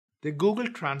The Google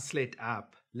Translate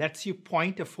app lets you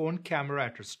point a phone camera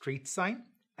at a street sign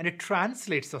and it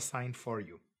translates the sign for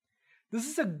you. This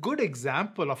is a good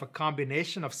example of a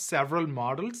combination of several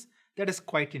models that is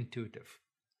quite intuitive.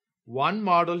 One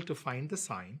model to find the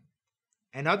sign,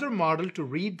 another model to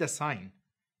read the sign,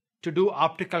 to do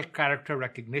optical character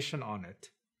recognition on it,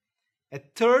 a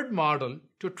third model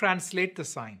to translate the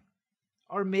sign,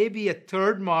 or maybe a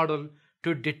third model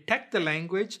to detect the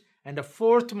language and a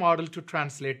fourth model to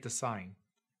translate the sign,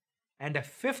 and a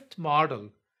fifth model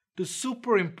to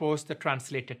superimpose the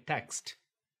translated text,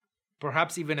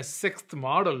 perhaps even a sixth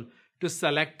model to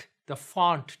select the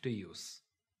font to use.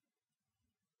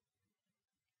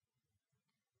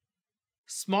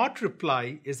 Smart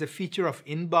Reply is a feature of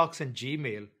Inbox and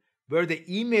Gmail where the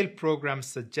email program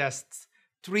suggests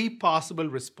 3 possible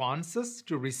responses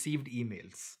to received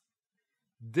emails.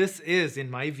 This is, in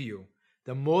my view,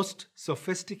 the most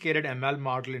sophisticated ML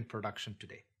model in production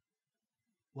today.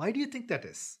 Why do you think that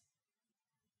is?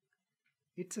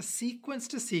 It's a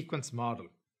sequence-to-sequence model.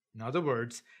 In other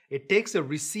words, it takes a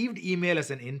received email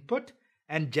as an input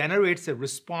and generates a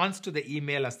response to the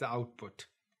email as the output.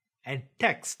 And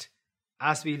text,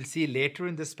 as we'll see later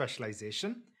in this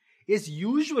specialization, is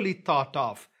usually thought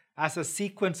of as a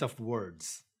sequence of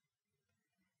words.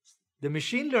 The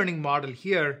machine learning model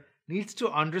here needs to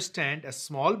understand a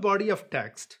small body of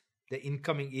text, the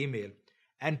incoming email,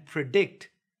 and predict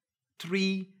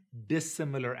 3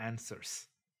 dissimilar answers.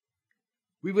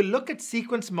 We will look at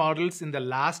sequence models in the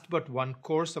last but one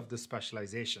course of this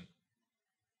specialization.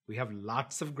 We have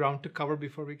lots of ground to cover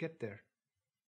before we get there.